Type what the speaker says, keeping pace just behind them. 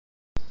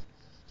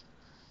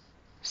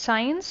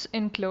Signs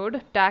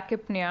include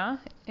tachypnea,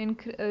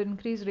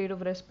 increased rate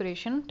of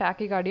respiration,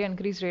 tachycardia,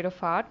 increased rate of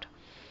heart,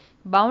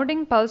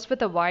 bounding pulse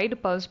with a wide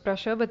pulse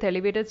pressure with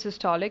elevated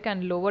systolic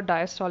and lower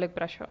diastolic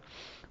pressure.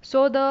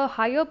 So the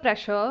higher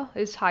pressure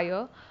is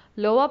higher,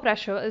 lower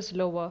pressure is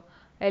lower.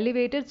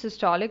 Elevated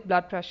systolic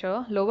blood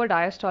pressure, lower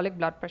diastolic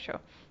blood pressure.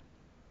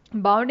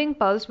 Bounding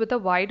pulse with a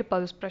wide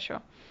pulse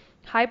pressure.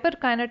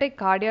 Hyperkinetic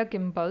cardiac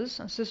impulse,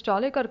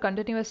 systolic or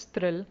continuous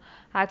thrill,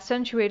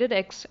 accentuated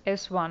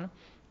S1,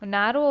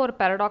 narrow or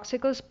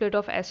paradoxical split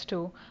of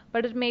S2,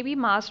 but it may be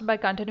masked by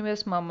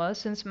continuous murmur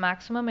since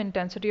maximum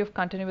intensity of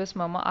continuous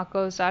murmur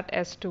occurs at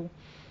S2.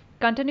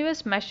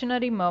 Continuous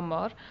machinery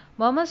murmur.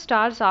 Murmur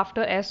starts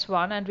after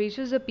S1 and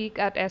reaches a peak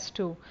at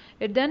S2.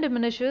 It then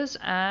diminishes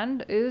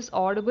and is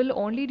audible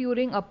only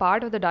during a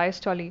part of the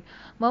diastole.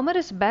 Murmur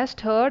is best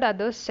heard at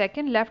the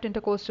second left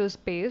intercostal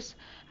space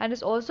and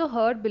is also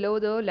heard below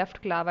the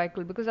left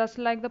clavicle because that's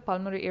like the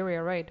pulmonary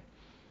area, right?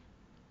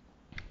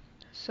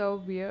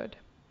 So weird.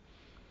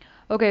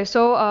 Okay,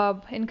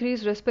 so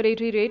increased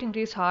respiratory rate,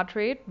 increased heart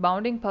rate,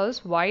 bounding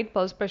pulse, wide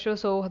pulse pressure.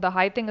 So the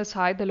high thing is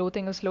high, the low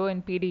thing is low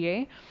in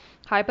PDA.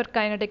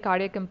 Hyperkinetic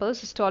cardiac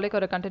impulse, systolic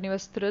or a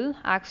continuous thrill,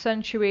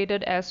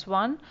 accentuated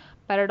S1,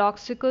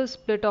 paradoxical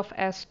split of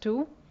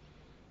S2,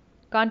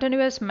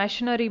 continuous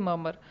machinery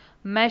murmur.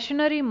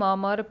 Machinery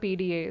murmur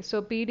PDA.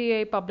 So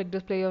PDA, public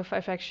display of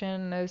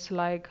affection, is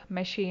like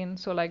machine.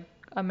 So like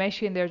a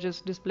machine, they're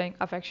just displaying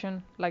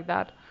affection like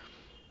that.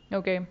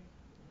 Okay.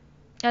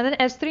 And then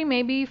S3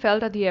 may be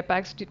felt at the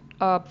apex,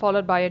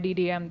 followed by a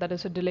DDM, that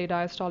is a delayed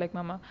diastolic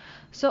murmur.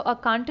 So a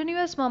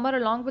continuous murmur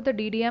along with the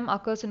DDM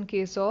occurs in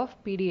case of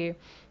PDA.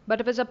 But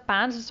if it's a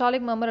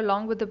pan-systolic murmur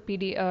along with the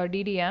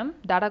DDM,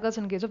 that occurs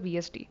in case of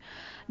VSD.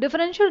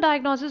 Differential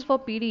diagnosis for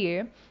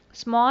PDA,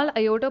 small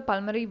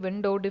aortopulmonary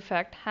window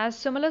defect has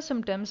similar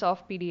symptoms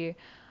of PDA.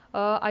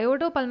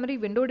 Aortopulmonary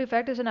window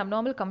defect is an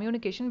abnormal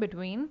communication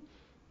between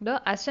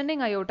the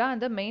ascending aorta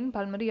and the main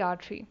pulmonary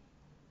artery.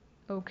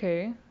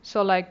 Okay,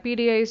 so like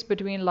PDA is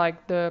between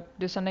like the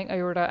descending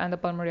aorta and the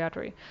pulmonary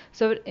artery.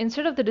 So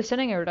instead of the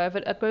descending aorta, if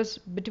it occurs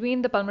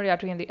between the pulmonary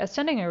artery and the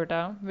ascending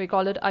aorta, we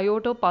call it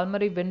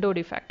aortopulmonary window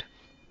defect.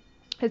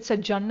 It's a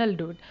journal,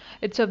 dude.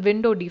 It's a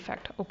window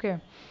defect. Okay.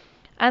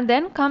 And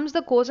then comes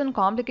the cause and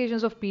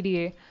complications of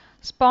PDA.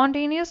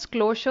 Spontaneous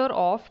closure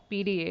of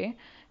PDA.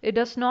 It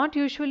does not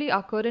usually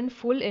occur in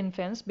full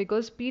infants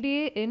because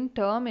PDA in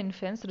term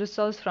infants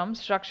results from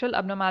structural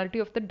abnormality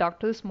of the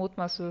ductal smooth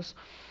muscles.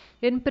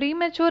 In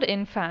premature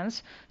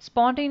infants,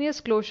 spontaneous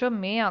closure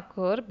may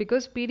occur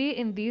because PDA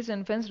in these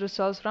infants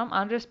results from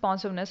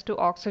unresponsiveness to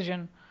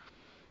oxygen.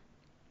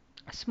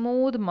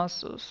 Smooth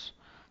muscles.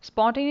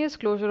 Spontaneous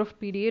closure of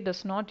PDA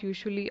does not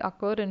usually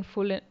occur in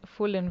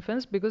full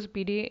infants because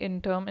PDA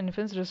in term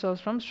infants results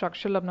from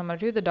structural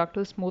abnormality of the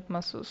ductal smooth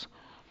muscles.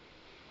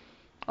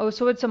 Oh,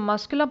 so it's a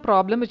muscular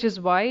problem, which is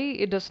why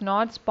it does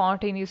not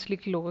spontaneously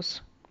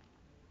close.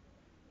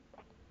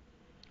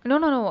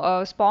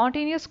 No.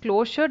 Spontaneous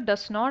closure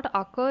does not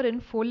occur in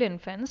full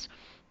infants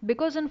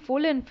because in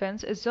full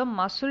infants it's a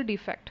muscle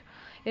defect.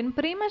 In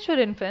premature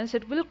infants,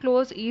 it will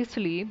close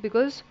easily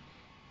because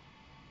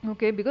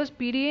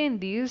PDA in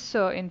these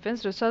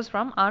infants results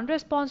from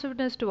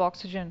unresponsiveness to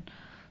oxygen.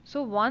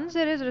 So once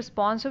there is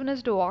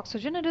responsiveness to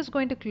oxygen, it is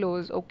going to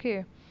close.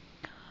 Okay.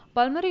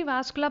 Pulmonary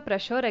vascular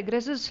pressure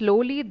regresses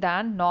slowly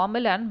than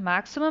normal and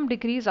maximum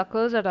decrease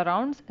occurs at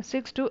around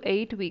 6 to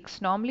 8 weeks.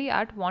 Normally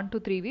at 1 to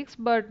 3 weeks,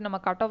 but நம்ம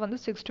cut off வந்து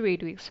 6 to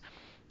 8 weeks.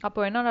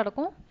 அப்போ என்ன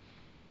நடக்கும்?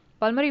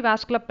 Pulmonary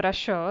vascular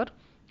pressure,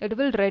 it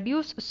will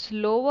reduce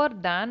slower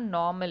than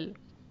normal.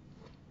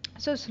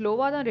 So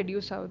slower than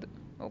reduce ஆகுது.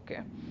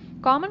 Okay.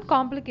 Common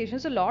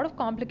complications, a lot of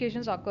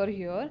complications occur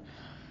here.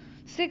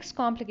 6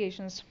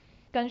 complications.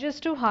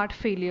 Congestive heart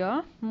failure.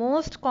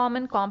 Most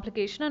common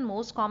complication and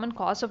most common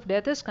cause of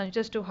death is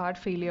congestive heart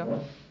failure.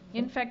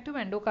 Infective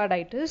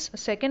endocarditis,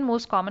 second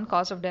most common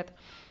cause of death.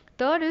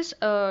 Third is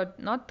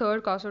not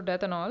third cause of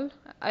death and all.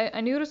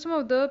 Aneurysm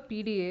of the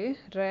PDA,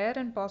 rare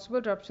and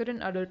possible rupture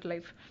in adult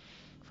life.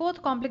 Fourth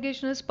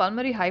complication is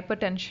pulmonary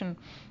hypertension.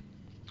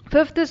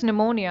 Fifth is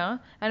pneumonia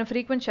and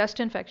frequent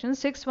chest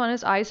infection. Sixth one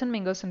is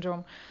Eisenmenger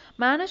syndrome.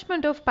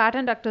 Management of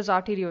patent ductus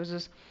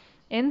arteriosus.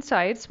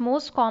 NSAIDs,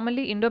 most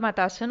commonly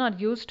indomethacin, are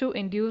used to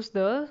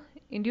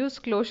induce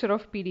closure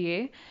of PDA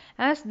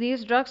as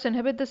these drugs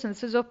inhibit the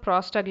synthesis of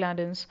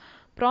prostaglandins.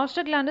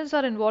 Prostaglandins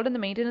are involved in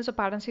the maintenance of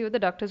patency with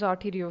the ductus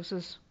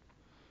arteriosus.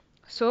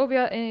 So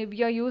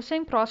we are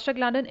using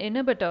prostaglandin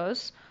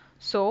inhibitors,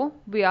 so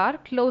we are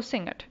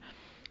closing it.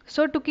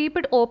 So to keep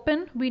it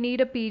open, we need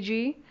a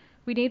PG.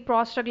 We need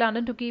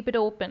prostaglandin to keep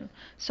it open.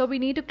 So we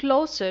need to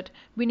close it.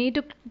 We need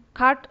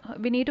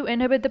to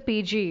inhibit the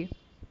PG.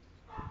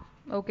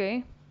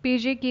 Okay.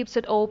 PG keeps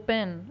it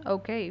open.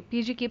 Okay.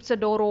 PG keeps the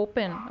door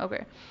open.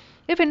 Okay.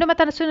 If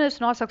indomethacin is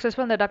not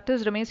successful and the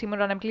ductus remains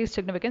hemodynamically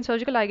significant,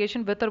 surgical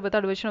ligation with or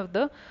without division of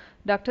the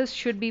ductus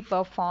should be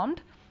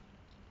performed.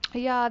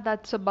 Yeah,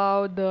 that's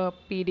about the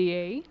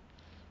PDA.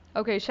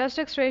 Okay, chest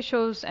X-ray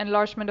shows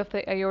enlargement of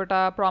the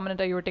aorta, prominent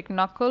aortic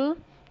knuckle.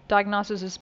 Diagnosis is